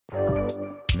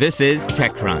This is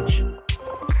TechCrunch.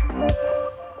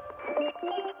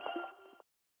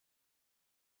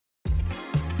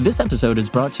 This episode is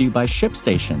brought to you by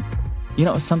ShipStation. You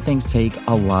know, some things take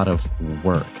a lot of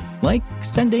work, like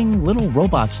sending little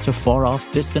robots to far-off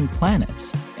distant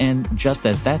planets. And just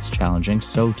as that's challenging,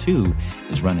 so too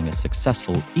is running a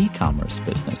successful e-commerce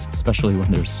business, especially when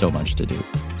there's so much to do.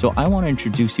 So I want to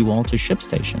introduce you all to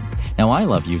ShipStation. Now, I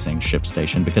love using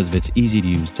ShipStation because of its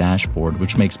easy-to-use dashboard,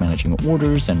 which makes managing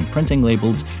orders and printing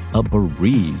labels a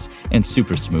breeze and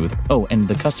super smooth. Oh, and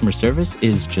the customer service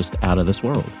is just out of this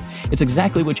world. It's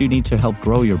exactly what you need to help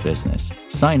grow your business.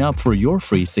 Sign up for your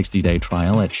free 60-day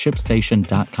trial at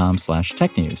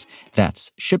shipstation.com/technews.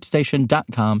 That's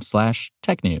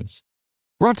shipstation.com/technews.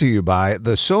 Brought to you by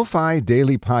the SoFi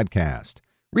Daily Podcast.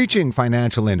 Reaching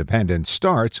financial independence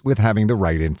starts with having the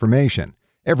right information.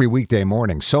 Every weekday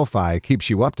morning, SoFi keeps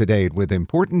you up to date with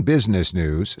important business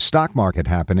news, stock market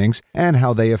happenings, and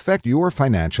how they affect your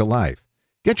financial life.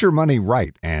 Get your money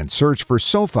right and search for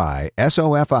SoFi,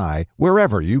 S-O-F-I,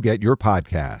 wherever you get your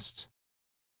podcasts.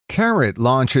 Karat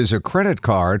launches a credit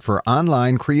card for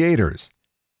online creators.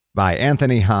 By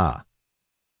Anthony Ha.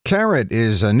 Karat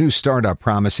is a new startup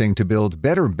promising to build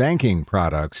better banking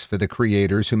products for the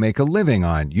creators who make a living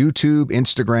on YouTube,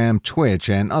 Instagram, Twitch,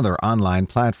 and other online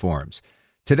platforms.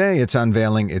 Today, it's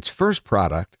unveiling its first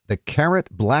product, the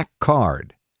Karat Black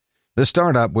Card. The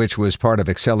startup, which was part of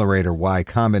Accelerator Y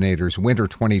Combinator's Winter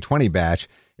 2020 batch,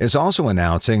 is also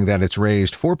announcing that it's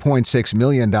raised $4.6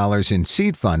 million in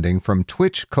seed funding from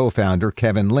Twitch co-founder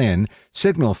Kevin Lin,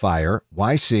 SignalFire,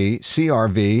 YC,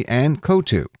 CRV, and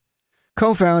Kotu.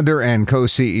 Co-founder and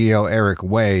co-CEO Eric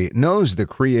Wei knows the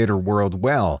creator world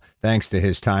well, thanks to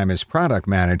his time as product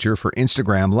manager for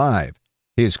Instagram Live.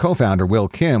 His co-founder Will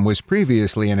Kim was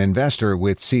previously an investor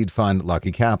with seed fund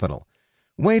Lucky Capital.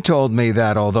 Wei told me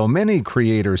that although many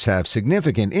creators have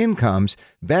significant incomes,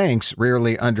 banks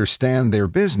rarely understand their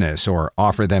business or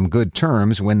offer them good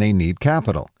terms when they need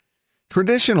capital.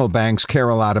 Traditional banks care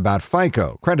a lot about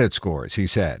FICO, credit scores, he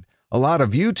said. A lot of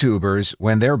YouTubers,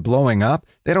 when they're blowing up,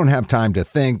 they don't have time to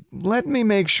think, let me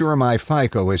make sure my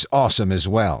FICO is awesome as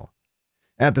well.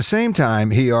 At the same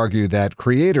time, he argued that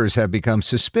creators have become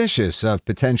suspicious of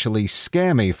potentially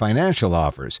scammy financial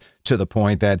offers, to the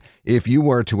point that if you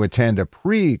were to attend a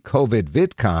pre-COVID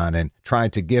VidCon and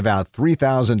tried to give out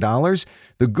 $3,000,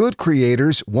 the good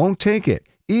creators won't take it,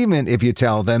 even if you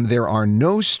tell them there are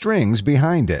no strings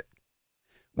behind it.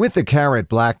 With the Karat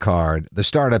Black Card, the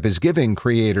startup is giving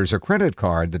creators a credit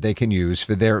card that they can use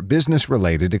for their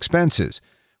business-related expenses.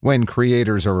 When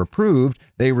creators are approved,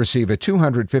 they receive a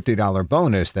 $250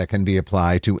 bonus that can be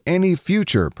applied to any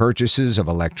future purchases of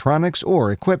electronics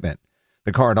or equipment.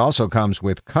 The card also comes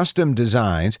with custom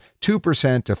designs,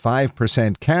 2% to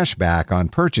 5% cash back on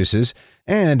purchases,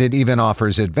 and it even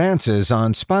offers advances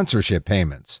on sponsorship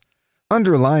payments.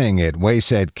 Underlying it, Wei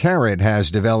said Karat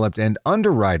has developed an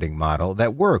underwriting model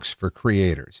that works for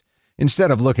creators.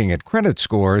 Instead of looking at credit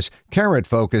scores, Karat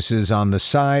focuses on the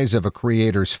size of a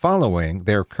creator's following,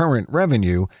 their current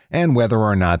revenue, and whether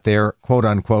or not they're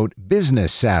quote-unquote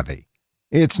business savvy.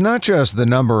 It's not just the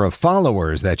number of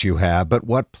followers that you have, but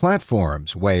what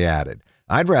platforms, Wei added.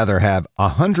 I'd rather have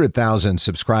 100,000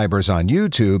 subscribers on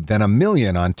YouTube than 1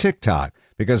 million on TikTok,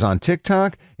 because on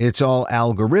TikTok, it's all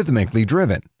algorithmically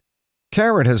driven.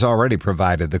 Karat has already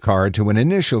provided the card to an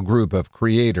initial group of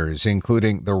creators,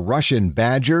 including the Russian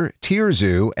Badger,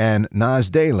 Tirzu, and Nas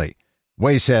Daily.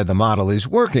 Wei said the model is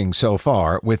working so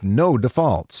far with no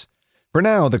defaults. For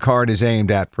now, the card is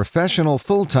aimed at professional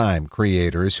full-time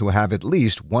creators who have at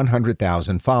least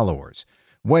 100,000 followers.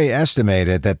 Wei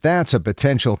estimated that that's a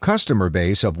potential customer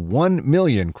base of 1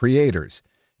 million creators.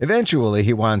 Eventually,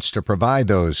 he wants to provide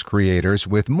those creators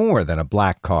with more than a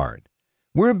black card.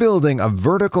 We're building a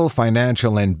vertical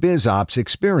financial and biz ops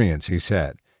experience, he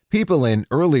said. People in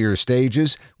earlier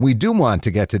stages, we do want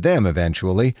to get to them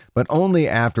eventually, but only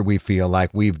after we feel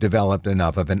like we've developed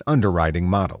enough of an underwriting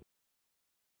model.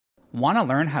 Want to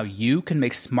learn how you can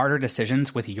make smarter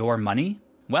decisions with your money?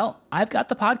 Well, I've got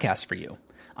the podcast for you.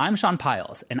 I'm Sean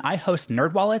Piles, and I host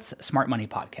NerdWallet's Smart Money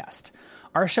Podcast.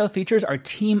 Our show features our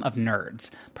team of nerds,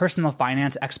 personal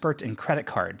finance experts in credit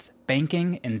cards,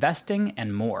 banking, investing,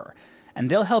 and more. And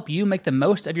they'll help you make the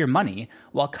most of your money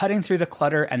while cutting through the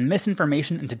clutter and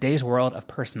misinformation in today's world of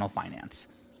personal finance.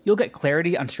 You'll get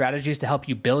clarity on strategies to help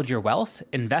you build your wealth,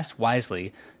 invest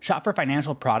wisely, shop for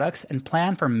financial products, and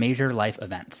plan for major life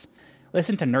events.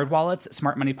 Listen to NerdWallet's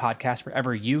Smart Money Podcast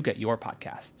wherever you get your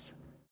podcasts.